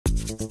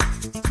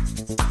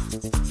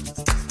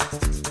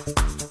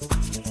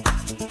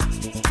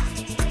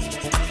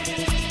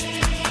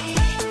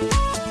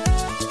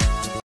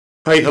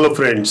Hi, hello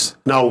friends.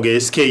 நான் உங்க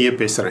SKA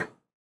பேசுறேன்.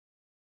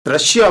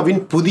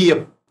 ரஷ்யாவின் புதிய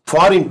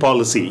ஃபாரின்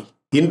பாலிசி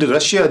இன்று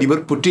ரஷ்ய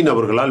அதிபர் புட்டின்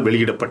அவர்களால்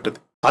வெளியிடப்பட்டது.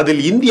 அதில்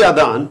இந்தியா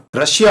தான்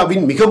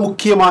ரஷ்யாவின் மிக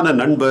முக்கியமான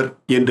நண்பர்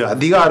என்று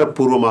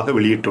அதிகாரப்பூர்வமாக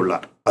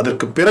வெளியிட்டுள்ளார்.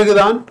 அதற்கு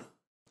பிறகுதான்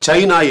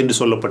சைனா என்று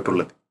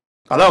சொல்லப்பட்டுள்ளது.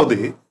 அதாவது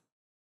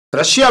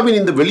ரஷ்யாவின்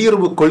இந்த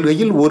வெளியுறவு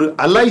கொள்கையில் ஒரு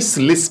அலைஸ்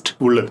லிஸ்ட்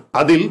உள்ளது.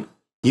 அதில்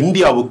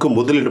இந்தியாவுக்கு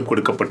முதலிடம்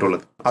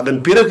கொடுக்கப்பட்டுள்ளது.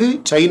 அதன் பிறகு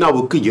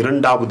சைனாவுக்கு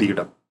இரண்டாவது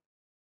இடம்.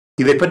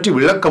 இதை பற்றி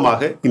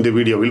விளக்கமாக இந்த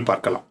வீடியோவில்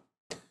பார்க்கலாம்.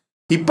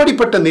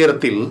 இப்படிப்பட்ட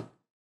நேரத்தில்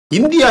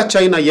இந்தியா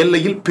சைனா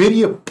எல்லையில்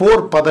பெரிய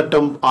போர்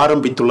பதட்டம்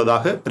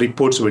ஆரம்பித்துள்ளதாக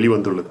ரிப்போர்ட்ஸ்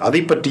வெளிவந்துள்ளது.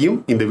 அதை பற்றியும்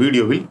இந்த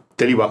வீடியோவில்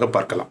தெளிவாக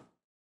பார்க்கலாம்.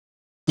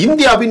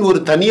 இந்தியாவின்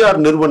ஒரு தனியார்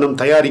நிறுவனம்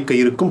தயாரிக்க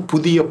இருக்கும்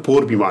புதிய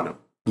போர் விமானம்,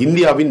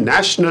 இந்தியாவின்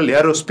நேஷனல்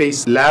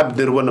ஏரோஸ்பேஸ் லேப்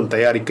நிறுவனம்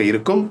தயாரிக்க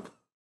இருக்கும்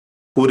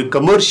ஒரு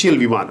கமர்ஷியல்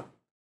விமானம்.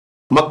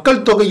 மக்கள்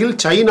தொகையில்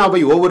சைனாவை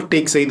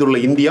ஓவர்டேக் செய்துள்ள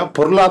இந்தியா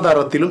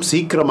பொருளாதாரத்திலும்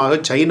சீக்கிரமாக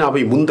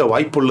சைனாவை முந்த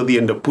வாய்ப்புள்ளது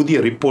என்ற புதிய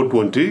ரிப்போர்ட்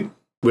ஒன்று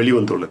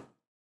வெளிவந்துள்ளது.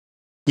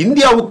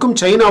 இந்தியாவுக்கும்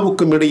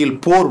சைனாவுக்கும் இடையில்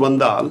போர்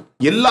வந்தால்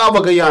எல்லா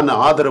வகையான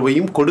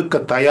ஆதரவையும்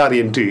கொடுக்க தயார்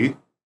என்று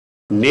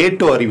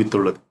நேட்டோ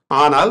அறிவித்துள்ளது.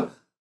 ஆனால்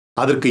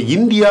அதற்கு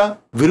இந்தியா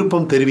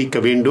விருப்பம் தெரிவிக்க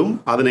வேண்டும்,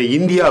 அதனை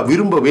இந்தியா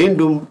விரும்ப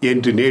வேண்டும்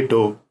என்று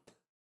நேட்டோ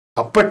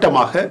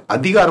அப்பட்டமாக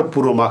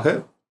அதிகாரப்பூர்வமாக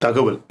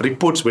தகவல்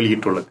ரிப்போர்ட்ஸ்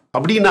வெளியிட்டுள்ளது.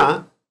 அப்படின்னா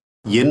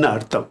என்ன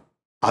அர்த்தம்?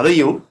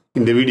 அதையும்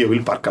இந்த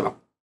வீடியோவில் பார்க்கலாம்.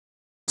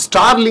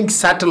 ஸ்டார்லிங்க்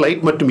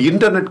சேட்டலைட் மற்றும்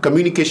இன்டர்நெட்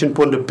கம்யூனிகேஷன்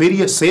போன்ற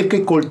பெரிய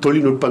செயற்கைக்கோள்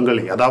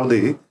தொழில்நுட்பங்களை, அதாவது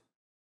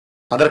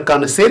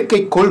அதற்கான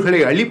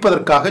செயற்கைக்கோள்களை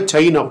அழிப்பதற்காக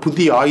சைனா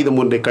புதிய ஆயுதம்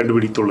ஒன்றை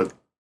கண்டுபிடித்துள்ளது.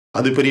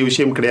 அது பெரிய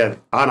விஷயம் கிடையாது.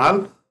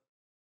 ஆனால்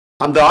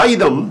அந்த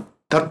ஆயுதம்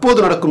தற்போது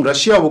நடக்கும்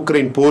ரஷ்யா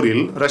உக்ரைன்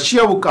போரில்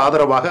ரஷ்யாவுக்கு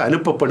ஆதரவாக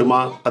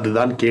அனுப்பப்படுமா?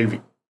 அதுதான் கேள்வி.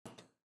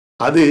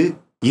 அது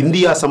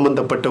இந்தியா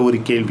சம்பந்தப்பட்ட ஒரு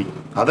கேள்வி.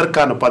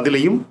 அதற்கான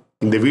பதிலையும்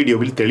இந்த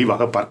வீடியோவில்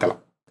தெளிவாக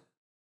பார்க்கலாம்.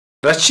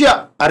 ரஷ்யா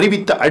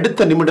அறிவித்த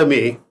அடுத்த நிமிடமே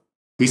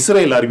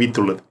இஸ்ரேல்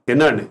அறிவித்துள்ளது.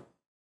 என்னன்னு?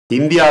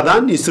 இந்தியா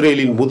தான்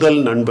இஸ்ரேலின் முதல்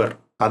நண்பர்,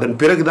 அதன்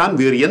பிறகுதான்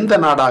வேறு எந்த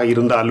நாடாக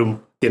இருந்தாலும்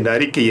என்ற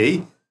அறிக்கையை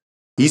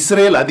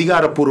இஸ்ரேல்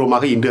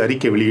அதிகாரப்பூர்வமாக இன்று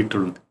அறிக்கை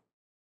வெளியிட்டுள்ளது.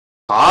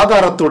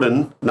 ஆதாரத்துடன்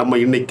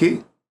நம்ம இன்னைக்கு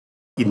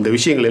இந்த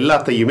விஷயங்கள்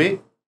எல்லாத்தையுமே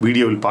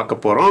வீடியோவில்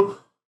பார்க்க போறோம்.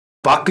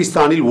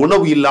 பாகிஸ்தானில்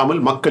உணவு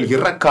இல்லாமல் மக்கள்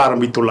இறக்க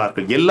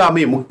ஆரம்பித்துள்ளார்கள்.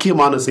 எல்லாமே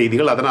முக்கியமான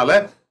செய்திகள்.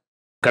 அதனால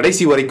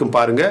கடைசி வரைக்கும்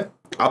பாருங்க,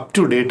 அப்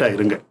டு டேட்டா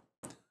இருங்க.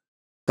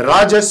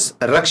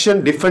 Rajas-Rakshan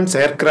defense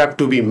aircraft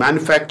to be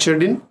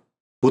manufactured in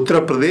Uttar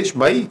Pradesh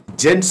by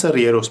Genser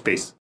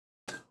Aerospace.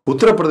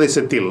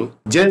 உத்தரப்பிரதேசத்தில்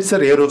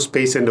ஜென்சர்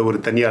ஏரோஸ்பேஸ் என்ற ஒரு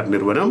தனியார்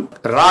நிறுவனம்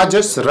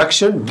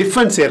ராஜஸ்-ரக்ஷன்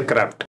டிஃபென்ஸ்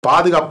ஏர்கிராப்ட்,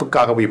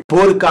 பாதுகாப்புக்காகவே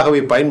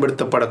போருக்காகவே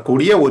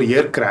பயன்படுத்தப்படக்கூடிய ஒரு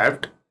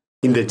ஏர்கிராப்ட்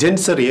இந்த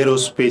ஜென்சர்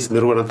ஏரோஸ்பேஸ்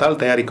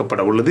நிறுவனத்தால்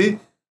தயாரிக்கப்பட உள்ளது.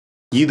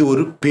 இது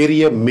ஒரு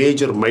பெரிய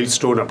மேஜர்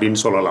மைல்ஸ்டோன்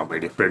அப்படின்னு சொல்லலாம்.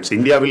 ஃப்ரெண்ட்ஸ்,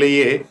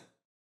 இந்தியாவிலேயே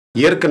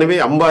ஏற்கனவே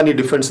அம்பானி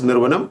டிஃபென்ஸ்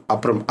நிறுவனம்,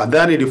 அப்புறம்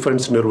அதானி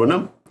டிஃபென்ஸ்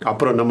நிறுவனம்,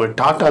 அப்புறம் நம்ம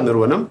டாடா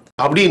நிறுவனம்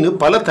அப்படின்னு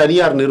பல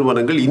தனியார்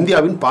நிறுவனங்கள்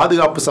இந்தியாவின்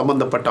பாதுகாப்பு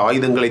சம்பந்தப்பட்ட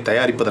ஆயுதங்களை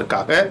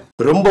தயாரிப்பதற்காக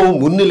ரொம்பவும்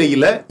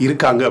முன்னிலையில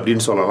இருக்காங்க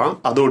அப்படின்னு சொல்லலாம்.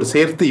 அதோடு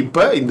சேர்த்து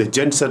இப்ப இந்த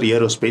ஜென்சர்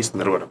ஏரோஸ்பேஸ்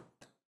நிறுவனம்.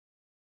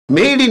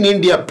 Made in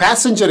India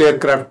passenger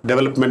aircraft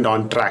development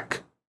on track.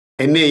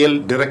 NAL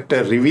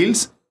director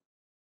reveals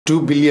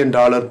 $2 billion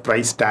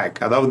price take.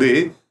 அதாவது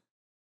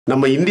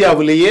நம்ம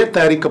இந்தியாவிலேயே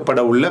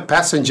தயாரிக்கப்பட உள்ள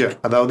பேசஞ்சர்,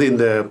 அதாவது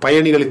இந்த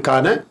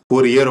பயணிகளுக்கான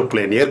ஒரு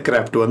ஏரோப்ளேன்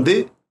ஏர்கிராப்ட் வந்து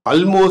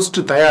ஆல்மோஸ்ட்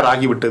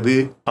தயாராகிவிட்டது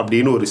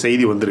அப்படின்னு ஒரு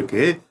செய்தி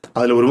வந்திருக்கு.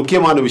 அதுல ஒரு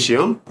முக்கியமான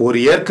விஷயம், ஒரு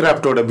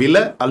ஏர்கிராப்டோட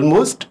விலை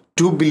ஆல்மோஸ்ட்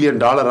 $2 billion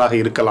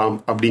இருக்கலாம்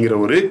அப்படிங்கிற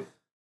ஒரு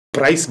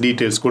பிரைஸ்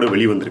டீடைல்ஸ் கூட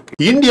வெளிவந்திருக்கு.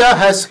 India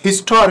has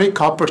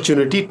historic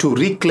opportunity to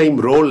reclaim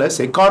role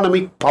as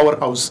economic power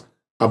house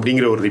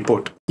அப்படிங்கிற ஒரு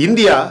ரிப்போர்ட்.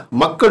 இந்தியா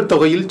மக்கள்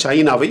தொகையில்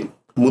சைனாவை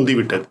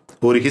முந்திவிட்டது.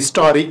 ஒரு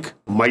ஹிஸ்டாரிக்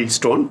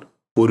மைல்ஸ்டோன்,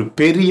 ஒரு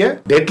பெரிய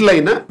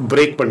டெட்லைனை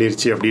பிரேக்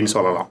பண்ணிருச்சு அப்படின்னு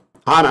சொல்லலாம்.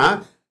 ஆனா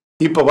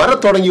இப்ப வர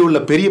தொடங்கியுள்ள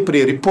பெரிய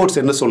பெரிய ரிப்போர்ட்ஸ்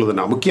என்ன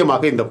சொல்லுதுன்னா,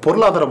 முக்கியமாக இந்த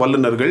பொருளாதார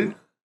வல்லுநர்கள்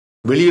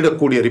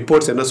வெளியிடக்கூடிய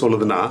ரிப்போர்ட்ஸ் என்ன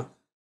சொல்லுதுன்னா,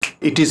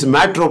 it is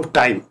matter of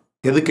time.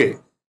 எதுக்கு?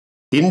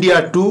 India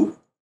to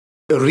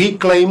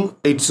reclaim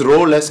it's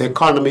role as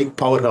economic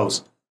power house.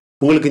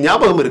 உங்களுக்கு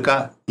ஞாபகம் இருக்கா?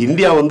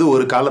 இந்தியா வந்து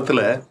ஒரு காலத்துல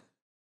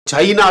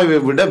சைனாவை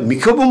விட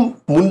மிகவும்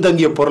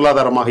முன்தங்கிய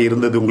பொருளாதாரமாக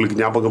இருந்தது.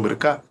 உங்களுக்கு ஞாபகம்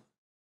இருக்கா?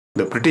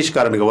 இந்த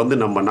பிரிட்டிஷ்காரனுங்க வந்து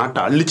நம்ம நாட்டை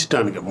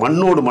அழிச்சிட்டானுங்க,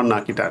 மண்ணோடு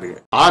மண்ணாக்கிட்டானுங்க.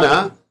 ஆனா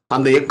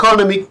அந்த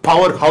எக்கானமிக்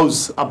பவர் ஹவுஸ்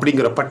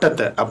அப்படிங்கிற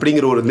பட்டத்தை,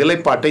 அப்படிங்கிற ஒரு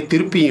நிலைப்பாட்டை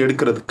திருப்பி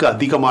எடுக்கிறதுக்கு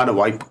அதிகமான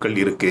வாய்ப்புகள்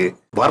இருக்கு.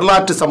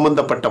 வரலாற்று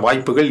சம்பந்தப்பட்ட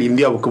வாய்ப்புகள்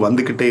இந்தியாவுக்கு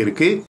வந்துகிட்டே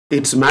இருக்கு.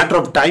 It's matter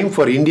of time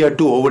for India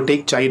to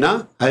overtake China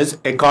has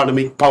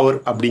economic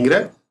power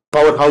அப்படிங்கிற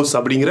பவர் ஹவுஸ்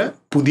அப்படிங்கிற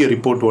புதிய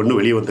ரிப்போர்ட் ஒன்று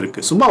வெளியே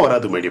வந்திருக்கு. சும்மா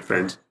வராது மை டியர்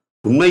ஃப்ரெண்ட்ஸ்.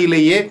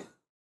 உண்மையிலேயே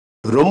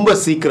ரொம்ப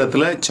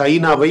சீக்கிரத்துல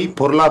சைனாவை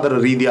பொருளாதார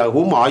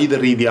ரீதியாகவும் ஆயுத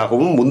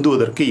ரீதியாகவும்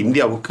முந்துவதற்கு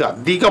இந்தியாவுக்கு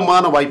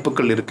அதிகமான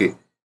வாய்ப்புகள் இருக்கு.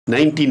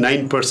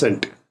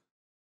 99%.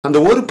 அந்த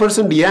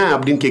 1% ஏன்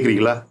அப்படின்னு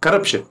கேக்குறீங்களா?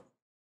 கரப்ஷன்,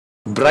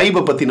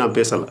 பிரைபை பத்தி நான்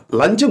பேசல,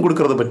 லஞ்சம்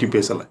கொடுக்கறத பற்றி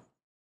பேசல,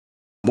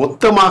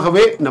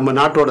 மொத்தமாகவே நம்ம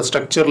நாட்டோட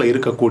ஸ்ட்ரக்சர்ல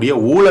இருக்கக்கூடிய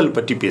ஊழல்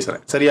பற்றி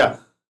பேசுறேன். சரியா?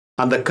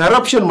 அந்த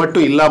கரப்ஷன்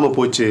மட்டும் இல்லாம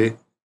போச்சு,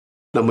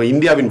 நம்ம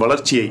இந்தியாவின்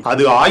வளர்ச்சியை,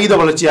 அது ஆயுத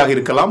வளர்ச்சியாக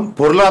இருக்கலாம்,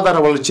 பொருளாதார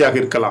வளர்ச்சியாக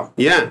இருக்கலாம்,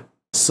 ஏன்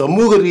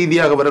சமூக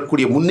ரீதியாக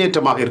வரக்கூடிய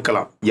முன்னேற்றமாக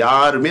இருக்கலாம்,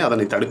 யாருமே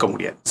அதனை தடுக்க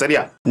முடியாது.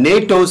 சரியா?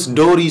 NATO's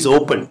door is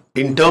open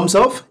in terms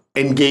of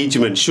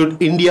engagement should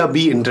India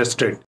be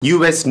interested.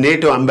 US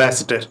NATO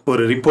ambassador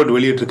ஒரு ரிப்போர்ட்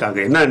வெளியிட்டிருக்காங்க.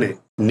 என்னன்னு,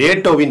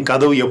 நேட்டோவின்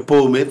கதவு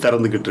எப்பவுமே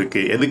திறந்துகிட்டு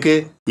இருக்கு. எதுக்கு?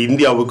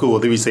 இந்தியாவுக்கு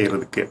உதவி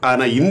செய்யறதுக்கு.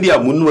 ஆனா இந்தியா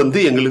முன் வந்து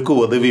எங்களுக்கு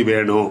உதவி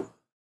வேணும்,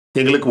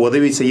 எங்களுக்கு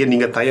உதவி செய்ய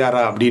நீங்க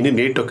தயாரா அப்படின்னு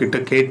நேட்டோ கிட்ட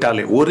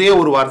கேட்டாலே, ஒரே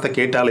ஒரு வார்த்தை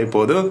கேட்டாலே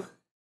போதும்,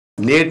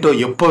 நேட்டோ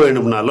எப்போ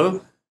வேணும்னாலும்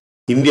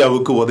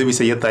இந்தியாவுக்கு உதவி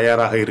செய்ய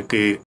தயாராக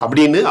இருக்கு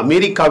அப்படின்னு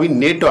அமெரிக்காவின்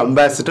நேட்டோ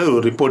அம்பாசிடர்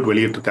ஒரு ரிப்போர்ட்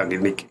வெளியிட்டிருக்காங்க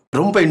இன்னைக்கு.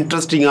 ரொம்ப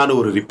இன்ட்ரெஸ்டிங்கான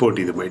ஒரு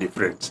ரிப்போர்ட் இது மை டியர்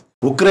ஃப்ரெண்ட்ஸ்.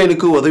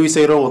 உக்ரைனுக்கு உதவி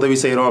செய்யறோம்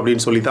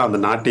அப்படின்னு சொல்லி தான் அந்த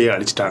நாட்டையே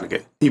அழிச்சிட்டானுங்க.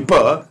 இப்போ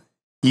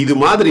இது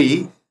மாதிரி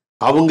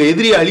அவங்க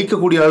எதிரி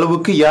அழிக்கக்கூடிய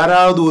அளவுக்கு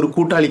யாராவது ஒரு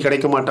கூட்டாளி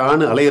கிடைக்க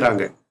மாட்டான்னு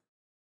அலையிறாங்க.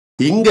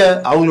 இங்க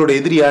அவங்களோட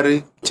எதிரி யாரு?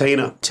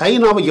 சைனா.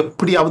 சைனாவை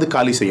எப்படியாவது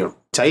காலி செய்யணும்,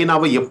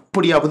 சைனாவை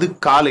எப்படியாவது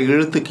காலை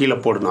இழுத்து கீழே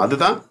போடணும்.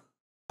 அதுதான்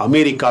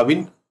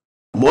அமெரிக்காவின்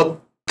மொத்த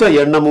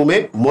எண்ணமுமே,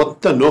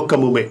 மொத்த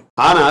நோக்கமுமே.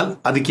 ஆனால்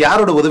அதுக்கு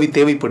யாரோட உதவி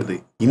தேவைப்படுது?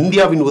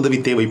 இந்தியாவின் உதவி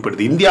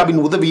தேவைப்படுது.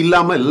 இந்தியாவின் உதவி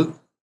இல்லாமல்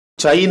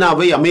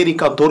சைனாவை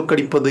அமெரிக்கா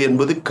தோற்கடிப்பது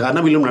என்பது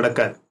கனவிலும்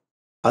நடக்காது.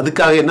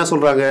 அதுக்காக என்ன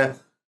சொல்றாங்க?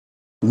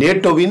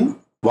 நேட்டோவின்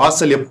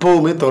வாசல்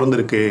எப்பவுமே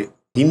திறந்திருக்கு,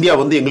 இந்தியா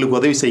வந்து எங்களுக்கு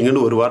உதவி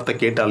செய்யுங்கன்னு ஒரு வார்த்தை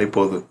கேட்டாலே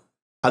போதும்.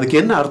 அதுக்கு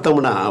என்ன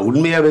அர்த்தம்னா,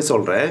 உண்மையாவே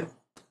சொல்றேன்,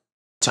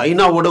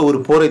 சைனாவோட ஒரு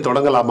போரை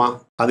தொடங்கலாமா?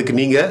 அதுக்கு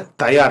நீங்க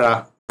தயாரா?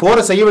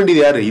 போரை செய்ய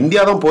வேண்டியது யாரு?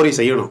 இந்தியா தான் போரை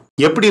செய்யணும்.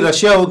 எப்படி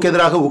ரஷ்யாவுக்கு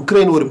எதிராக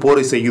உக்ரைன் ஒரு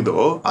போரை செய்யுதோ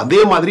அதே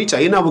மாதிரி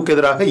சைனாவுக்கு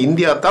எதிராக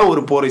இந்தியா தான்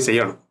ஒரு போரை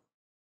செய்யணும்.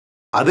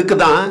 அதுக்கு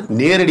தான்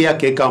நேரடியா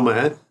கேட்காம,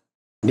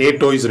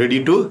 NATO is ready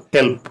to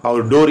help,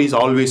 our door is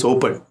always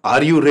open,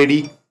 are you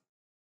ready,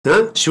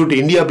 should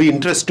India be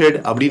interested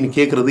அப்படின்னு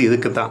கேட்கறது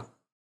இதுக்கு தான்.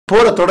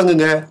 போரை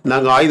தொடங்குங்க,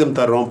 நாங்க ஆயுதம்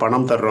தர்றோம்,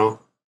 பணம் தர்றோம்,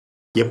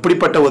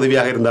 எப்படிப்பட்ட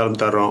உதவியாக இருந்தாலும்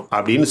தர்றோம்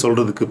அப்படின்னு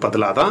சொல்றதுக்கு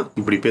பதிலாக தான்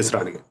இப்படி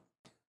பேசுறானுங்க.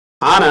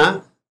 ஆனா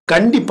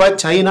கண்டிப்பா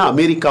சைனா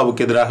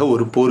அமெரிக்காவுக்கு எதிராக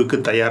ஒரு போருக்கு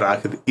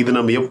தயாராகுது. இது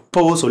நம்ம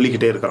எப்பவோ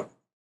சொல்லிக்கிட்டே இருக்கிறோம்.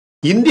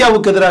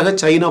 இந்தியாவுக்கு எதிராக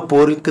சைனா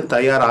போருக்கு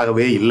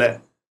தயாராகவே இல்லை.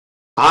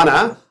 ஆனா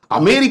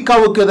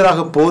அமெரிக்காவுக்கு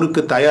எதிராக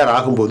போருக்கு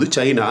தயாராகும் போது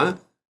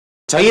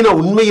சைனா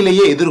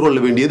உண்மையிலேயே எதிர்கொள்ள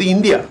வேண்டியது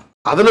இந்தியா.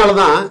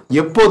 அதனாலதான்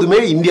எப்போதுமே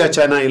இந்தியா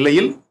சைனா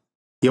எல்லையில்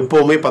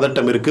எப்பவுமே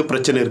பதட்டம் இருக்கு,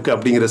 பிரச்சனை இருக்கு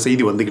அப்படிங்கிற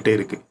செய்தி வந்துகிட்டே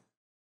இருக்கு.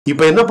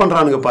 இப்ப என்ன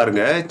பண்றானுங்க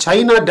பாருங்க.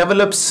 China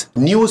develops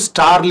new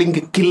Starlink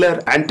killer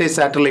anti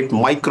satellite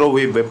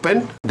microwave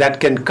weapon that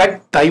can cut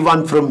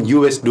Taiwan from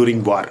US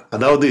touring வார்.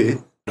 அதாவது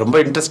ரொம்ப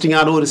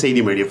இன்ட்ரெஸ்டிங்கான ஒரு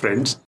செய்தி மை டியர்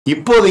ஃப்ரெண்ட்ஸ்.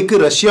 இப்போதைக்கு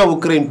ரஷ்யா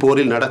உக்ரைன்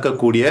போரில்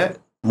நடக்கக்கூடிய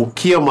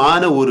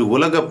முக்கியமான ஒரு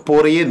உலக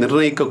போரையே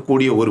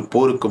நிர்ணயிக்கக்கூடிய ஒரு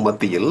போருக்கு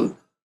மத்தியில்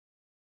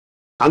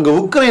அங்க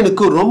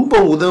உக்ரைனுக்கு ரொம்ப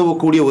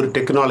உதவக்கூடிய ஒரு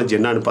டெக்னாலஜி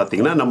என்னன்னு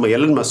பாத்தீங்கன்னா, நம்ம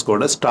எலன்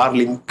மஸ்கோட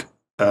ஸ்டார்லிங்க்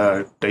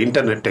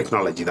இன்டர்நெட்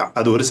டெக்னாலஜி தான்.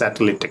 அது ஒரு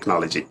சேட்டலைட்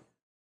டெக்னாலஜி.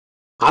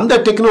 அந்த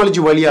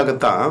டெக்னாலஜி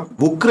வழியாகத்தான்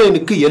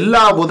உக்ரைனுக்கு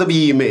எல்லா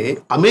உதவியுமே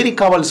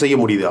அமெரிக்காவால் செய்ய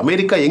முடியுது.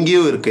 அமெரிக்கா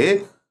எங்கேயோ இருக்கு,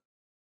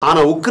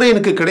 ஆனா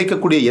உக்ரைனுக்கு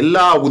கிடைக்கக்கூடிய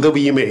எல்லா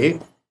உதவியுமே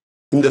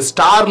இந்த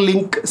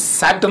ஸ்டார்லிங்க்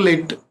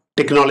சேட்டலைட்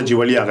டெக்னாலஜி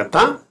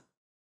வழியாகத்தான்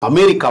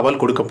அமெரிக்காவால்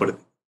கொடுக்கப்படுது.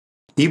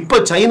 இப்ப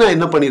சைனா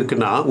என்ன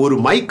பண்ணிருக்குன்னா, ஒரு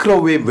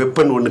மைக்ரோவேவ்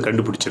வெப்பன் ஒன்னு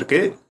கண்டுபிடிச்சிருக்கு.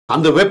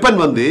 அந்த வெப்பன்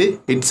வந்து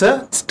இட்ஸ் அ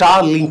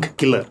ஸ்டார்லிங்க்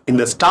கில்லர்.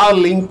 இந்த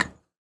Starlink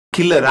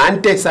killer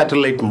anti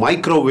satellite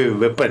microwave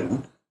weapon,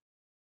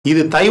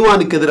 இது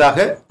தைவானுக்கு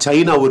எதிராக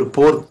சைனா ஒரு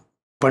போர்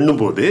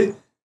பண்ணும்போது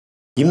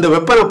இந்த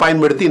வெப்பனை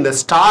பயன்படுத்தி இந்த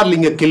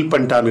ஸ்டார்லிங்கை கில்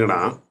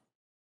பண்ணிட்டானுங்கன்னா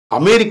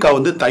அமெரிக்கா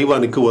வந்து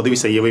தைவானுக்கு உதவி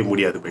செய்யவே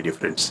முடியாது மை டியர்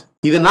ஃப்ரெண்ட்ஸ்.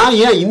 இது நான்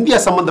ஏன் இந்தியா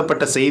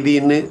சம்பந்தப்பட்ட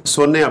செய்தின்னு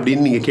சொன்னேன்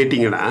அப்படின்னு நீங்க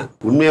கேட்டீங்கன்னா,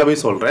 உண்மையாவே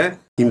சொல்றேன்,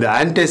 இந்த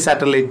ஆன்டி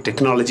சேட்டலைட்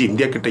டெக்னாலஜி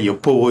இந்தியா கிட்ட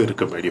எப்போவோ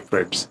இருக்கு மை டியர்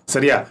ஃப்ரெண்ட்ஸ்.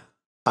 சரியா?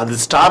 அது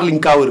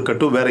ஸ்டார்லிங்காக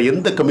இருக்கட்டும், வேற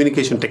எந்த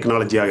கம்யூனிகேஷன்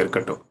டெக்னாலஜியாக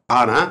இருக்கட்டும்,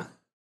 ஆனா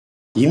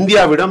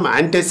இந்தியாவிடம்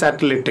ஆன்டி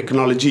சேட்டலைட்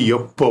டெக்னாலஜி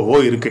எப்போவோ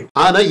இருக்கு.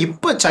 ஆனா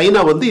இப்ப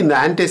சைனா வந்து இந்த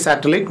ஆன்டி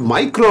சேட்டலைட்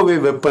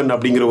மைக்ரோவேவ் வெப்பன்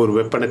அப்படிங்கிற ஒரு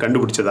வெப்பனை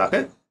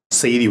கண்டுபிடிச்சதாக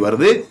செய்தி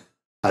வருது.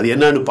 அது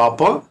என்னன்னு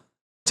பார்ப்போம்.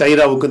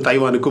 சைனாவுக்கும்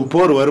தைவானுக்கும்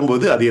போர்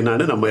வரும்போது அது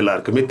என்னன்னு நம்ம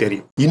எல்லாருக்குமே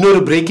தெரியும். இன்னொரு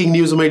breaking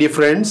news my dear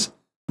friends.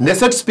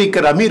 Knesset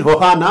speaker Amir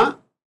ஹொஹானா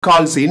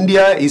calls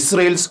India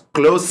Israel's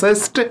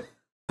closest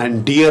and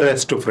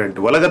dearest friend.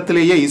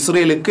 உலகத்திலேயே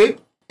இஸ்ரேலுக்கு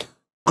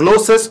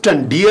க்ளோசஸ்ட்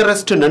அண்ட்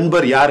டியரஸ்ட்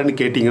நண்பர் யாருன்னு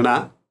கேட்டீங்கன்னா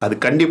அது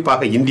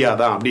கண்டிப்பாக இந்தியா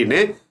தான்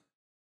அப்படின்னு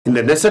இந்த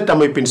நெசட்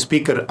அமைப்பின்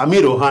ஸ்பீக்கர்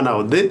அமீர் ஹொஹானா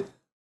வந்து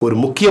ஒரு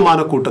முக்கியமான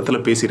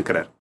கூட்டத்தில்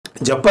பேசியிருக்கிறார்.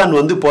 ஜப்பான்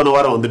வந்து போன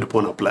வாரம் வந்துட்டு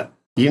போனப்பல,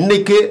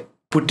 இன்னைக்கு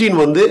புட்டின்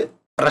வந்து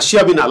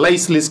ரஷ்யாவின்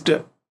அலைஸ் லிஸ்ட்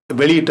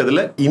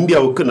வெளியிட்டதுல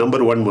இந்தியாவுக்கு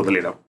நம்பர் 1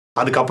 முதலிடம்.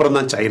 அதுக்கப்புறம்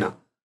தான் சைனா.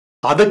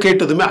 அதை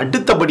கேட்டதுமே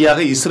அடுத்தபடியாக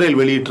இஸ்ரேல்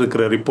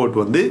வெளியிட்டிருக்கிற ரிப்போர்ட்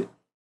வந்து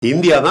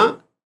இந்தியா தான்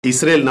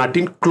இஸ்ரேல்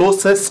நாட்டின்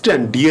க்ளோசஸ்ட்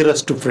அண்ட்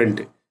டியரஸ்ட்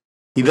ஃப்ரெண்ட்.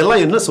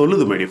 இதெல்லாம் என்ன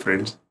சொல்லுது மை டியர்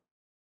ஃப்ரெண்ட்ஸ்?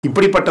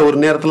 இப்படிப்பட்ட ஒரு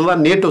நேரத்தில்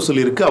தான் நேட்டோ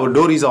சொல்லியிருக்கு, அவர்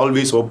டோர் இஸ்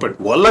ஆல்வேஸ் ஓப்பன்.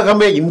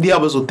 உலகமே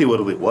இந்தியாவை சுத்தி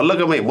வருது.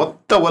 உலகமே,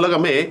 மொத்த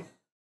உலகமே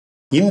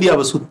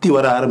இந்தியாவை சுத்தி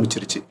வர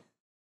ஆரம்பிச்சிருச்சு.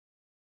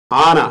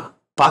 ஆனா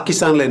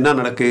பாகிஸ்தான்ல என்ன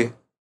நடக்கு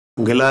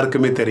உங்க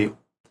எல்லாருக்குமே தெரியும்.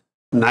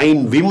 9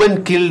 women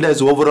killed as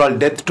overall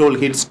death toll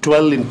hits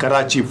 12 in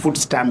Karachi food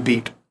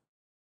stampede.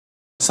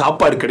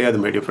 சாப்பாடு கிடையாது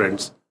my dear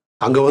friends.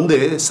 அங்க வந்து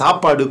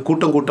சாப்பாடு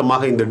கூட்டம்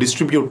கூட்டமாக இந்த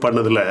டிஸ்ட்ரிபியூட்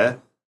பண்ணதுல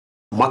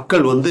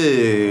மக்கள் வந்து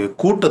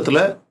கூட்டத்துல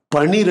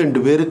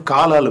 12 பேர்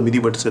காலால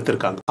மிதிபட்டு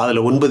செத்துருக்காங்க.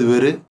 அதுல 9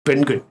 பேர்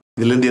பெண்கள்.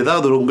 இதுல இருந்து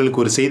ஏதாவது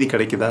உங்களுக்கு ஒரு செய்தி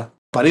கிடைக்குதா?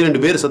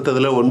 12 பேர்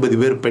செத்ததுல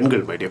 9 பேர்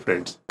பெண்கள் my dear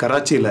friends.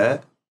 கராச்சியில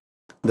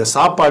இந்த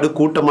சாப்பாடு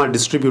கூட்டமா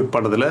டிஸ்ட்ரிபியூட்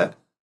பண்ணதுல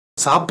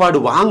சாப்பாடு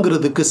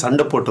வாங்குறதுக்கு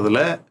சண்டை போட்டதுல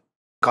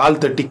கால்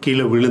தட்டி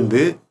கீழே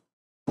விழுந்து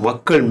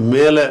மக்கள்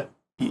மேல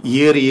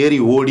ஏறி ஏறி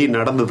ஓடி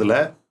நடந்ததுல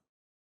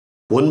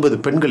 9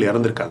 பெண்கள்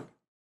இறந்திருக்காங்க.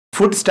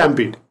 Food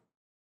stampede.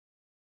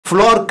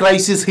 Floor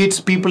crisis hits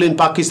people in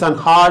Pakistan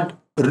hard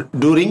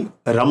during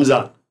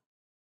Ramzan.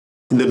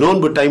 இந்த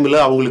நோன்பு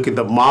டைம்ல அவங்களுக்கு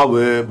இந்த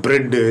மாவு,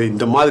 பிரெட்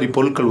இந்த மாதிரி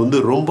பொருட்கள் வந்து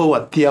ரொம்ப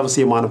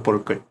அத்தியாவசியமான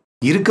பொருட்கள்.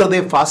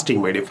 இருக்கிறதே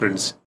ஃபாஸ்டிங் my dear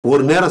friends.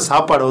 ஒரு நேரம்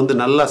சாப்பாடை வந்து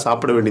நல்லா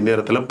சாப்பிட வேண்டிய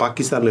நேரத்தில்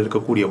பாகிஸ்தானில்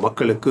இருக்கக்கூடிய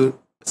மக்களுக்கு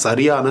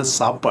சரியான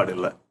சாப்பாடு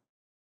இல்லை.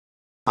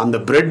 அந்த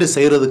பிரெட்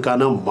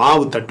செய்யறதுக்கான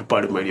மாவு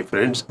தட்டுப்பாடு my dear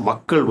friends.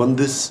 மக்கள்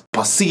வந்து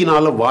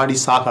பசியினால வாடி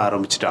சாக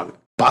ஆரம்பிச்சிட்டாங்க.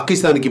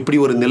 பாகிஸ்தானுக்கு இப்படி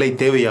ஒரு நிலை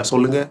தேவையா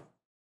சொல்லுங்க?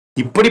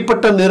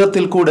 இப்படிப்பட்ட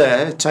நேரத்தில் கூட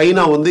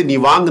சைனா வந்து நீ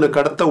வாங்கின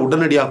கடத்தை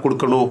உடனடியாக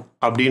கொடுக்கணும்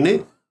அப்படின்னு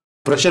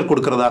பிரஷர்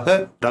கொடுக்கிறதாக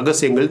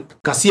ரகசியங்கள்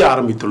கசிய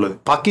ஆரம்பித்துள்ளது.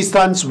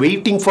 Pakistan's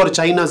waiting for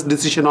China's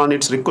decision on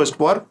it's request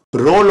for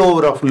role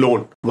over of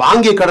loan.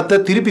 வாங்கிய கடத்தை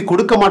திருப்பி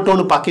கொடுக்க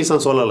மாட்டோம்னு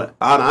பாகிஸ்தான் சொல்லலை.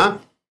 ஆனா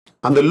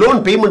அந்த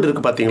லோன் பேமெண்ட்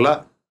இருக்கு பாத்தீங்களா,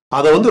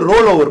 அதை வந்து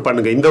ரோல் ஓவர்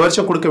பண்ணுங்க. இந்த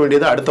வருஷம் கொடுக்க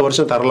வேண்டியதை அடுத்த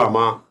வருஷம்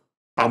தரலாமா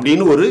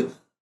அப்படின்னு ஒரு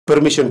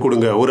பெர்மிஷன்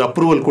கொடுங்க, ஒரு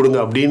அப்ரூவல் கொடுங்க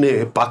அப்படின்னு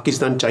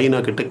பாகிஸ்தான் சைனா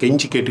கிட்ட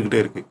கெஞ்சி கேட்டுக்கிட்டே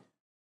இருக்கு.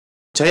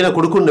 சைனா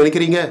கொடுக்குன்னு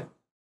நினைக்கிறீங்க?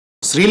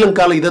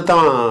 ஸ்ரீலங்காவில்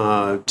இதைத்தான்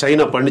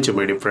சைனா பண்ணிச்சு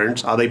my dear friends.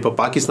 அதை இப்போ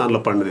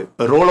பாகிஸ்தானில் பண்ணுது.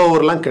 ரோல்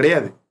ஓவர்லாம்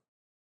கிடையாது.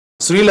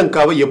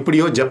 ஸ்ரீலங்காவை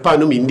எப்படியோ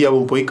ஜப்பானும்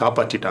இந்தியாவும் போய்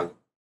காப்பாற்றிட்டாங்க.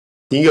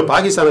 இங்கே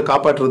பாகிஸ்தானை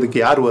காப்பாற்றுறதுக்கு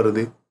யார்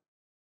வருது?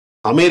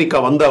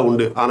 அமெரிக்கா வந்தா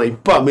உண்டு. ஆனால்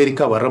இப்போ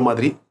அமெரிக்கா வர்ற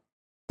மாதிரி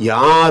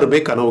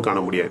யாருமே கனவு காண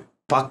முடியாது.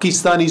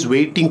 Pakistan is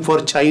waiting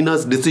for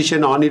China's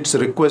decision on it's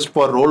request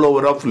for role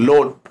over of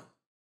loan.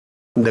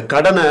 இந்த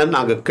கடனை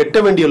நாங்கள் கட்ட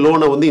வேண்டிய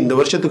லோனை வந்து இந்த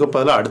வருஷத்துக்கு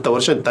பதிலாக அடுத்த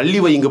வருஷம் தள்ளி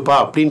வைங்கப்பா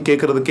அப்படின்னு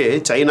கேட்கறதுக்கே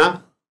சைனா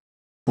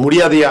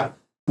முடியாதையா,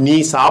 நீ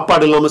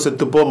சாப்பாடு இல்லாமல்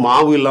செத்துப்போ,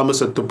 மாவு இல்லாமல்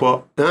செத்துப்போ,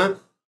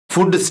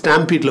 ஃபுட்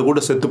ஸ்டாம்பீட்ல கூட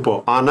செத்துப்போ,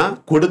 ஆனால்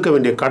கொடுக்க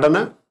வேண்டிய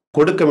கடனை,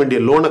 கொடுக்க வேண்டிய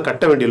லோனை,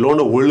 கட்ட வேண்டிய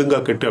லோனை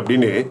ஒழுங்காக கட்டு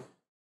அப்படின்னு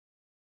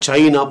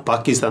சைனா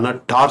பாகிஸ்தானை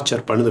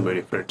டார்ச்சர் பண்ணுது my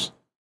dear friends.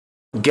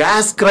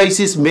 Case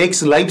crisis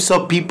maths lives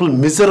of people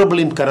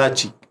miserable இன்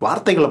கராச்சி.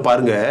 வார்த்தைகளை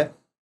பாருங்க.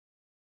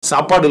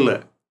 சாப்பாடு இல்லை,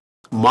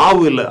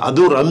 மாவு இல்லை,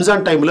 அதுவும்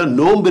ரம்ஜான் டைம்ல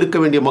நோன்பு இருக்க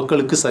வேண்டிய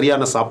மக்களுக்கு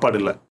சரியான சாப்பாடு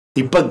இல்லை.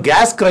 இப்ப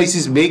case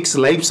crisis maths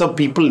lives of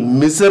people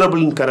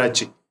miserable இன்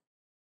கராச்சி.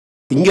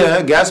 இங்க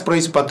கேஸ்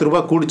பிரைஸ் 10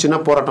 ரூபாய் கூடுச்சுன்னா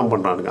போராட்டம்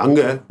பண்றாங்க.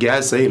 அங்க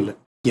கேஸே இல்லை.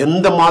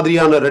 எந்த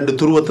மாதிரியான 2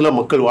 துருவத்துல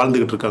மக்கள்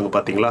வாழ்ந்துகிட்டு இருக்காங்க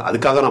பாத்தீங்களா?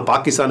 அதுக்காக நான்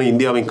பாகிஸ்தானை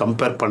இந்தியாவையும்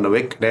கம்பேர்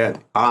பண்ணவே கிடையாது.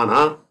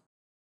 ஆனா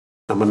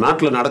நம்ம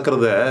நாட்டில்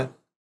நடக்கிறத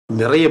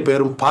நிறைய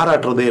பேரும்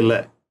பாராட்டுறதே இல்லை.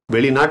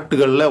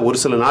 வெளிநாட்டுகள்ல ஒரு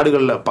சில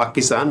நாடுகள்ல,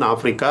 பாகிஸ்தான்,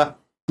 ஆப்பிரிக்கா,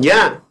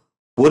 ஏன்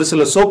ஒரு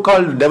சில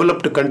சோகால்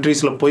டெவலப்டு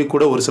கண்ட்ரீஸ்ல போய்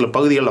கூட ஒரு சில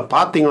பகுதிகளில்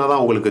பார்த்தீங்கன்னா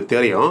தான் உங்களுக்கு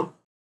தெரியும்.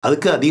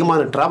 அதுக்கு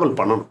அதிகமான டிராவல்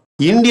பண்ணணும்.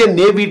 Indian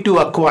navy to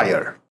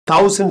acquire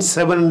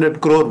 1700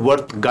 crore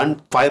worth gun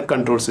fire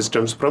control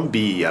systems from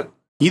BEL.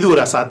 இது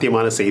ஒரு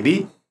அசாத்தியமான செய்தி.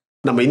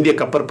 நம்ம இந்திய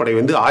கப்பற்படை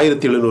வந்து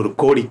 1700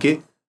 கோடிக்கு,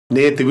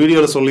 நேற்று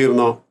வீடியோவில்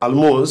சொல்லியிருந்தோம்,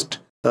 ஆல்மோஸ்ட்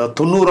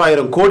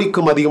 90,000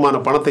 கோடிக்கும் அதிகமான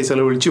பணத்தை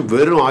செலவழித்து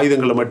வெறும்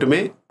ஆயுதங்களை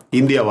மட்டுமே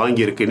இந்தியா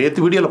வாங்கியிருக்கு.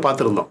 நேற்று வீடியோவில்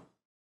பார்த்துருந்தோம்.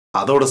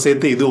 அதோட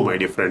சேர்த்து இதுவும் my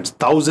dear friends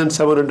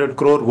 1700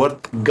 crore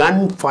worth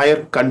gun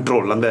fire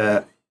control. அந்த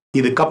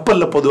இது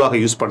கப்பலில் பொதுவாக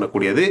யூஸ்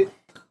பண்ணக்கூடியது.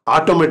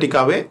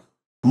 ஆட்டோமேட்டிக்காவே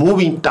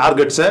மூவிங்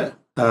டார்கெட்ஸை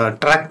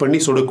ட்ராக் பண்ணி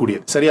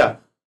சுடக்கூடியது. சரியா?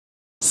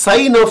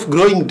 Sign of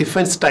growing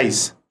defence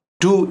dies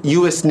to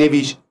US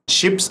navy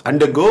ships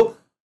undergo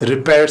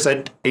repairs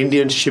at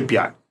Indian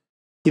shipyard.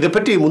 இதை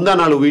பற்றி முந்தா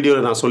நாள்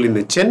வீடியோவில் நான்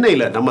சொல்லியிருந்தேன்.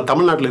 சென்னையில், நம்ம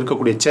தமிழ்நாட்டில்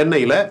இருக்கக்கூடிய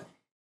சென்னையில்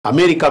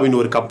அமெரிக்காவின்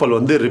ஒரு கப்பல்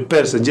வந்து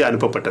ரிப்பேர் செஞ்சு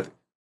அனுப்பப்பட்டது.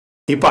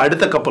 இப்போ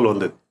அடுத்த கப்பல்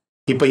வந்தது.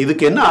 இப்போ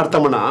இதுக்கு என்ன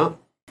அர்த்தம்னா,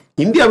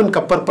 இந்தியாவின்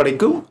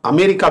கப்பற்படைக்கும்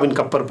அமெரிக்காவின்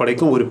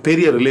கப்பற்படைக்கும் ஒரு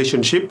பெரிய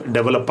ரிலேஷன்ஷிப்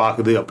டெவலப்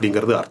ஆகுது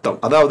அப்படிங்கிறது அர்த்தம்.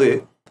 அதாவது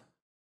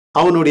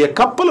அவனுடைய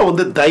கப்பலை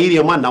வந்து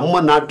தைரியமா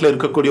நம்ம நாட்டில்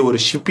இருக்கக்கூடிய ஒரு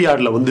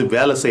ஷிப்யார்டில் வந்து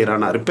வேலை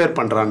செய்யறானா, ரிப்பேர்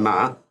பண்றான்னா,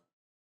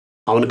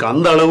 அவனுக்கு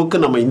அந்த அளவுக்கு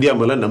நம்ம இந்தியா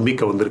மேல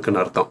நம்பிக்கை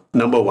வந்திருக்குன்னு அர்த்தம்.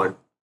 நம்பர் 1.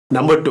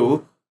 நம்பர் 2,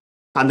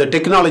 அந்த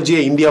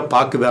டெக்னாலஜியை இந்தியா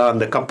பார்க்குதா,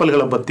 அந்த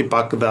கப்பல்களை பற்றி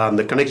பார்க்குதா,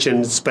 அந்த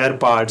கனெக்ஷன், ஸ்பேர்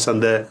பார்ட்ஸ்,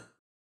 அந்த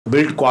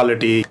பில்ட்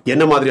குவாலிட்டி,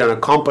 என்ன மாதிரியான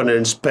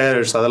காம்பனன்ட்ஸ்,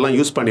 ஸ்பேர்ஸ் அதெல்லாம்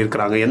யூஸ்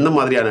பண்ணியிருக்கிறாங்க, என்ன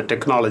மாதிரியான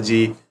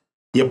டெக்னாலஜி,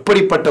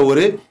 எப்படிப்பட்ட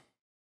ஒரு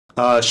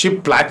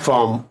ஷிப்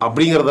பிளாட்ஃபார்ம்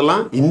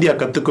அப்படிங்கிறதெல்லாம் இந்தியா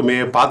கற்றுக்குமே,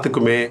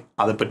 பார்த்துக்குமே.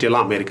 அதை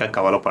பற்றியெல்லாம் அமெரிக்கா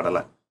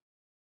கவலைப்படலை.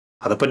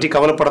 அதை பற்றி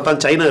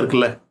கவலைப்படத்தான் சைனா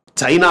இருக்குல்ல.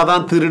 சைனா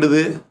தான்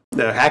திருடுது,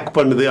 ஹேக்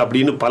பண்ணுது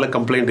அப்படின்னு பல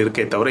கம்ப்ளைண்ட்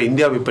இருக்கே தவிர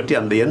இந்தியாவை பற்றி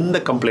அந்த எந்த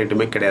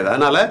கம்ப்ளைண்ட்டுமே கிடையாது.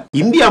 அதனால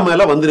இந்தியா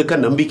மேல வந்திருக்க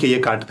நம்பிக்கையை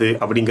காட்டுது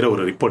அப்படிங்கிற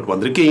ஒரு ரிப்போர்ட்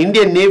வந்திருக்கு.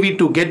 Indian navy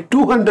to get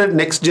 200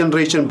 next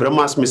generation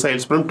BrahMos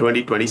missiles from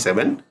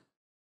 2027.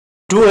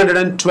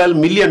 $212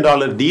 million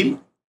deal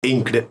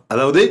இங்க்டு.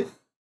 அதாவது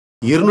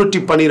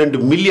 $212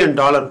 மில்லியன்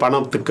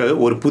பணத்துக்கு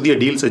ஒரு புதிய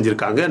டீல்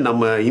செஞ்சிருக்காங்க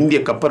நம்ம இந்திய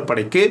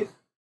கப்பற்படைக்கு.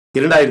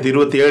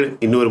 2027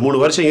 இன்னொரு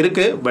 3 வருஷம்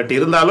இருக்கு. பட்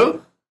இருந்தாலும்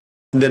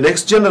இந்த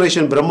நெக்ஸ்ட்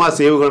ஜெனரேஷன் பிரம்மாஸ்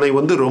ஏவுகணை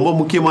வந்து ரொம்ப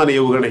முக்கியமான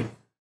ஏவுகணை.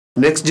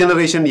 நெக்ஸ்ட்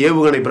ஜெனரேஷன்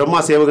ஏவுகணை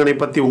பிரம்மாஸ் ஏவுகணை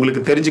பத்தி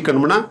உங்களுக்கு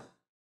தெரிஞ்சுக்கணும்னா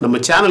நம்ம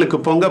சேனலுக்கு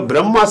போங்க,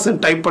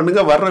 பிரம்மாஸ்ன்னு டைப்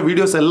பண்ணுங்க, வர்ற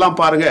வீடியோஸ் எல்லாம்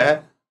பாருங்க.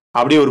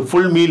 அப்படியே ஒரு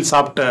ஃபுல் மீல்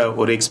சாப்பிட்ட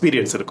ஒரு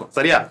எக்ஸ்பீரியன்ஸ் இருக்கும்.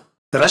 சரியா?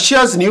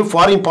 Russia's new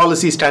foreign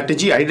policy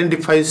strategy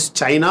identifies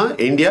China,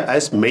 India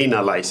as main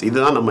allies.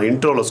 இதுதான் நம்ம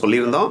இன்ட்ரோல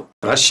சொல்லியிருந்தோம்.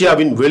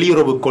 ரஷ்யாவின்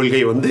வெளியுறவு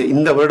கொள்கை வந்து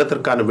இந்த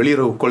வருடத்திற்கான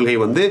வெளியுறவு கொள்கை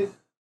வந்து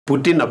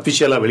புட்டின்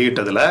அபிஷியலா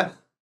வெளியிட்டதுல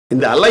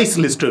இந்த அலைஸ்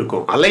லிஸ்ட்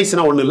இருக்கும்.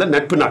 அலைஸ்னா ஒண்ணு இல்ல,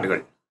 நட்பு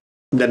நாடுகள்.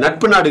 இந்த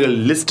நட்பு நாடுகள்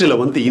லிஸ்ட்ல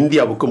வந்து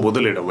இந்தியாவுக்கு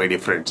முதலிடம், மை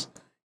டியர் ஃப்ரெண்ட்ஸ்.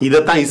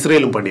 இதைத்தான்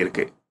இஸ்ரேலும்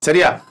பண்ணியிருக்கு.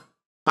 சரியா?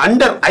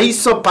 Under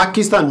eyes of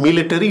Pakistan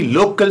military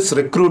locals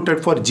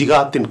recruited for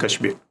ஜிகாத் இன்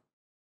காஷ்மீர்.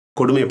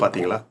 கொடுமையை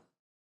பார்த்தீங்களா?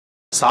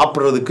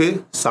 சாப்பிட்றதுக்கு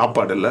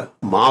சாப்பாடு இல்லை,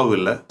 மாவு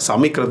இல்லை,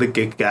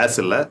 சமைக்கிறதுக்கு கேஸ்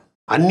இல்லை,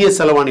 அந்நிய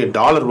செலவானிய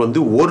டாலர் வந்து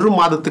ஒரு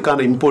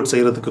மாதத்துக்கான இம்போர்ட்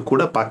செய்யறதுக்கு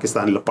கூட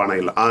பாகிஸ்தானில் பணம்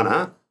இல்லை.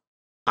 ஆனால்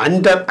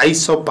under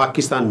eyes of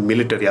Pakistan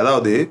military,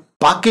 அதாவது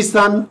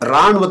பாகிஸ்தான்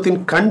ராணுவத்தின்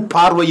கண்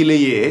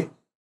பார்வையிலேயே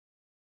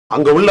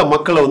அங்க உள்ள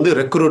மக்களை வந்து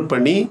ரெக்ரூட்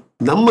பண்ணி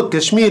நம்ம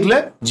காஷ்மீர்ல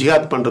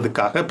ஜிஹாத்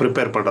பண்றதுக்காக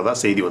ப்ரிப்பேர் பண்றதா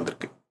செய்தி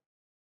வந்திருக்கு.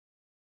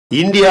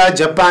 India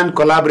Japan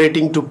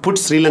collaborating to put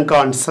Sri Lanka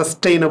on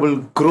sustainable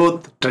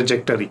growth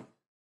trajectory.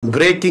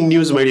 Breaking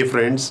news, my dear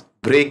friends.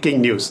 Breaking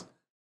news.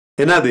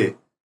 என்னது?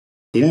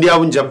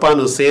 இந்தியாவும்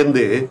ஜப்பானும்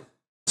சேர்ந்து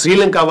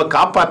ஸ்ரீலங்காவை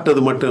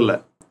காப்பாற்றினது மட்டும் இல்ல,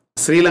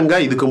 ஸ்ரீலங்கா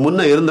இதுக்கு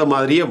முன்ன இருந்த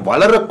மாதிரியே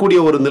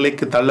வளரக்கூடிய ஒரு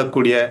நிலைக்கு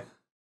தள்ளக்கூடிய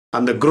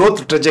அந்த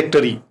growth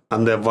trajectory,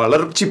 அந்த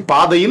வளர்ச்சி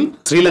பாதையில்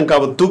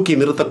ஸ்ரீலங்காவை தூக்கி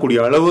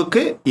நிறுத்தக்கூடிய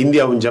அளவுக்கு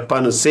இந்தியாவும்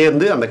ஜப்பானும்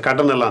சேர்ந்து அந்த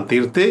கடன் எல்லாம்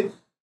தீர்த்து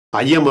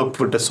IMF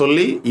கிட்ட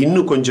சொல்லி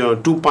இன்னும் கொஞ்சம்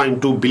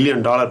 $2.2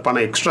 பில்லியன்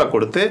பணம் எக்ஸ்ட்ரா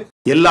கொடுத்து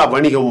எல்லா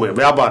வணிகம்,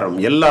 வியாபாரம்,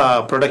 எல்லா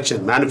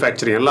ப்ரொடக்ஷன்,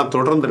 மேனுஃபேக்சரிங் எல்லாம்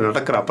தொடர்ந்து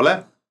நடக்கிறப்பல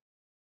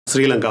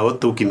ஸ்ரீலங்காவை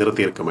தூக்கி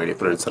நிறுத்தி இருக்க my dear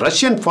friends.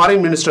 Russian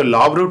foreign minister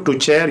Lavrov to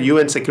chair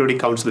UN security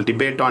council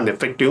debate on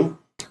effective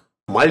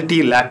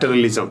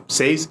மல்டிலேட்டரலிசம்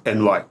chase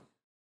envoy.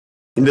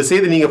 இந்த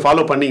செய்தி நீங்க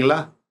ஃபாலோ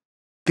பண்ணீங்களா?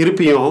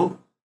 திருப்பியும்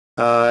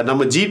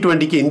நம்ம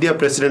G20க்கு இந்தியா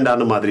பிரசிடென்ட்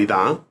ஆன மாதிரி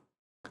தான்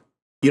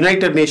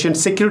யுனைடெட் நேஷன்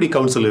செக்யூரிட்டி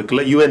கவுன்சில்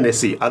இருக்குல்ல,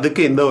 UNSC,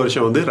 அதுக்கு இந்த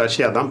வருஷம் வந்து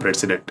ரஷ்யா தான்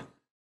பிரசிடென்ட்.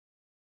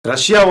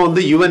 ரஷ்யா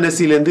வந்து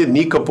UNSCலேருந்து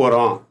நீக்க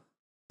போறோம்,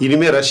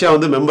 இனிமே ரஷ்யா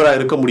வந்து மெம்பரா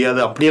இருக்க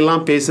முடியாது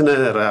அப்படியெல்லாம் பேசின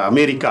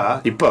அமெரிக்கா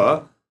இப்போ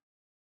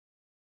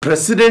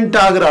பிரசிடென்ட்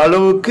ஆகிற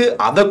அளவுக்கு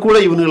அதை கூட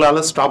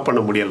இவங்களால ஸ்டாப்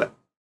பண்ண முடியல.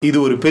 இது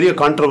ஒரு பெரிய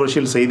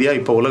கான்ட்ரவர்ஷியல் செய்தியா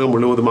இப்போ உலகம்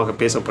முழுவதுமாக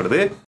பேசப்படுது.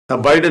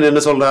 பைடன் என்ன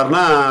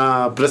சொல்றாருன்னா,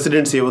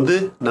 பிரசிடென்சியை வந்து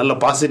நல்ல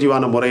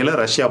பாசிட்டிவான முறையில்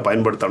ரஷ்யா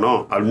பயன்படுத்தணும்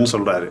அப்படின்னு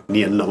சொல்றாரு. நீ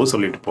என்னவோ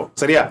சொல்லிட்டு போ.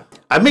 சரியா?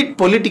 AMET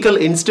political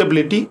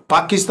instability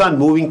Pakistan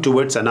moving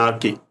towards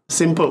அனார்கி.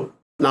 Simple.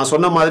 நான்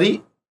சொன்ன மாதிரி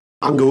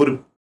அங்க ஒரு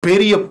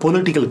பெரிய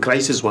பொலிட்டிக்கல்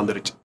கிரைசிஸ்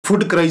வந்துருச்சு.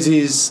 ஃபுட்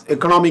கிரைசிஸ்,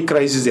 எக்கனாமிக்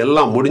கிரைசிஸ்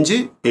எல்லாம் முடிஞ்சு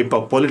இப்போ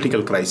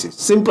பொலிட்டிக்கல் கிரைசிஸ்.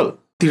 சிம்பிள்.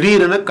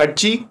 திடீரென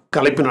கட்சி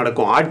கலைப்பு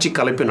நடக்கும், ஆட்சி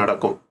கலைப்பு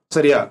நடக்கும்.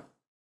 சரியா?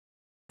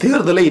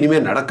 தேர்தலே இனிமே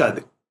நடக்காது.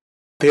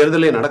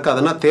 தேர்தலே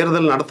நடக்காதுன்னா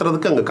தேர்தல்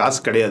நடத்துறதுக்கு அங்க காசு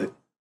கிடையாது.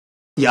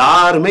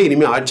 யாருமே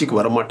இனிமே ஆட்சிக்கு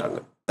வரமாட்டாங்க.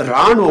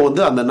 ராணுவம்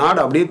வந்து அந்த நாடு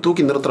அப்படியே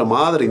தூக்கி நிறுத்துற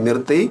மாதிரி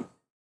நிறுத்தி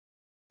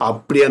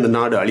அப்படியே அந்த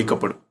நாடு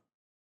அழிக்கப்படும்.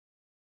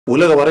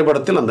 உலக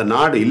வரைபடத்தில் அந்த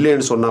நாடு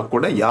இல்லைன்னு சொன்னா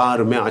கூட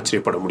யாருமே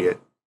ஆச்சரியப்பட முடியாது.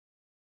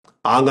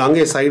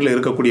 ஆங்காங்கே சைடில்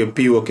இருக்கக்கூடிய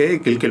POK,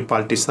 கில்கில்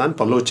பால்டிஸ்தான்,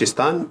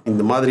 பலோச்சிஸ்தான்,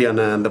 இந்த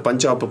மாதிரியான அந்த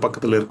பஞ்சாப்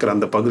பக்கத்தில் இருக்கிற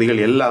அந்த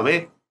பகுதிகள் எல்லாமே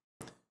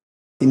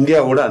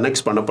இந்தியாவோட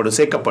அனெக்ஸ் பண்ணப்படும்,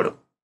 சேர்க்கப்படும்.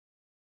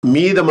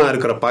 மீதமாக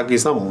இருக்கிற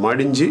பாகிஸ்தான்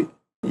மடிஞ்சு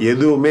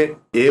எதுவுமே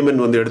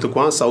ஏமன் வந்து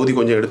எடுத்துக்குவான், சவுதி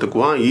கொஞ்சம்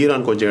எடுத்துக்குவான்,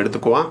 ஈரான் கொஞ்சம்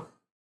எடுத்துக்குவான்,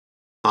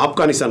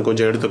 ஆப்கானிஸ்தான்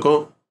கொஞ்சம்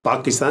எடுத்துக்கும்.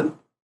 பாகிஸ்தான்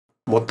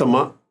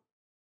மொத்தமாக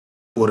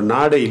ஒரு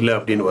நாடே இல்லை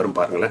அப்படின்னு வரும்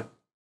பாருங்களேன்.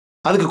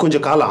 அதுக்கு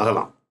கொஞ்சம் காலம்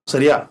ஆகலாம்.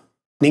 சரியா?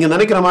 நீங்கள்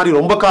நினைக்கிற மாதிரி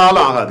ரொம்ப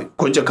காலம் ஆகாது,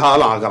 கொஞ்சம்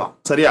காலம் ஆகலாம்.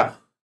 சரியா?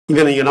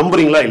 இதை நீங்கள்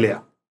நம்புறீங்களா இல்லையா?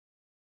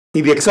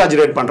 இது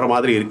எக்ஸாஜரேட் பண்ணுற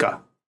மாதிரி இருக்கா?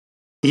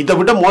 இதை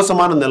விட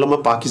மோசமான நிலைமை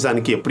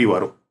பாகிஸ்தானுக்கு எப்படி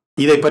வரும்?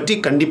 இதை பற்றி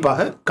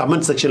கண்டிப்பாக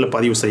கமெண்ட் செக்ஷனில்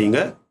பதிவு செய்யுங்க.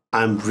 I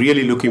am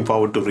really looking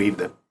forward to read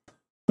தம்.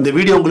 இந்த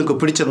வீடியோ உங்களுக்கு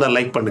பிடிச்சிருந்தா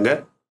லைக் பண்ணுங்க.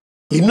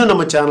 இன்னும்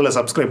நம்ம சேனலை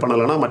சப்ஸ்கிரைப்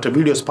பண்ணலைன்னா மற்ற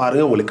வீடியோஸ்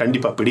பாருங்க, உங்களுக்கு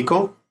கண்டிப்பாக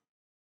பிடிக்கும்.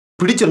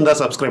 பிடிச்சிருந்தா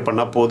சப்ஸ்கிரைப்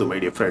பண்ணால் போதும், my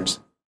dear friends.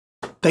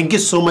 Thank you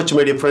so much,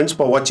 my dear friends,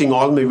 for watching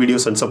all my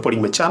videos and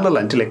supporting my channel.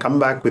 Until I come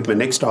back with my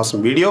next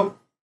awesome video,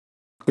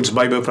 it's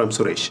bye-bye from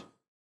Suresh.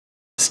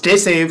 Stay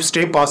safe,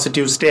 stay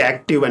positive, stay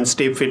active and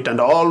stay fit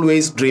and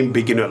always dream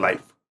big in your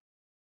life.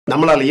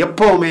 நம்மளால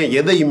எப்பவுமே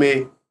எதையுமே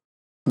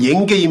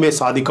எங்கேயுமே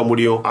சாதிக்க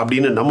முடியும்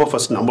அப்படின்னு நம்ம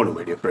first நம்பணும்,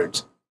 my dear friends.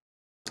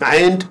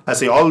 And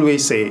as I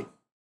always say,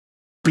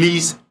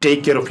 please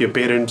take care of your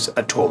parents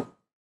at home.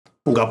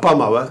 உங்க அப்பா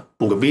அம்மாவை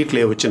உங்க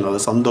வீட்டிலேயே வச்சு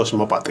நல்லா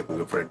சந்தோஷமா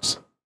பார்த்துக்கோங்க, friends.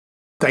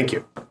 Thank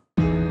you.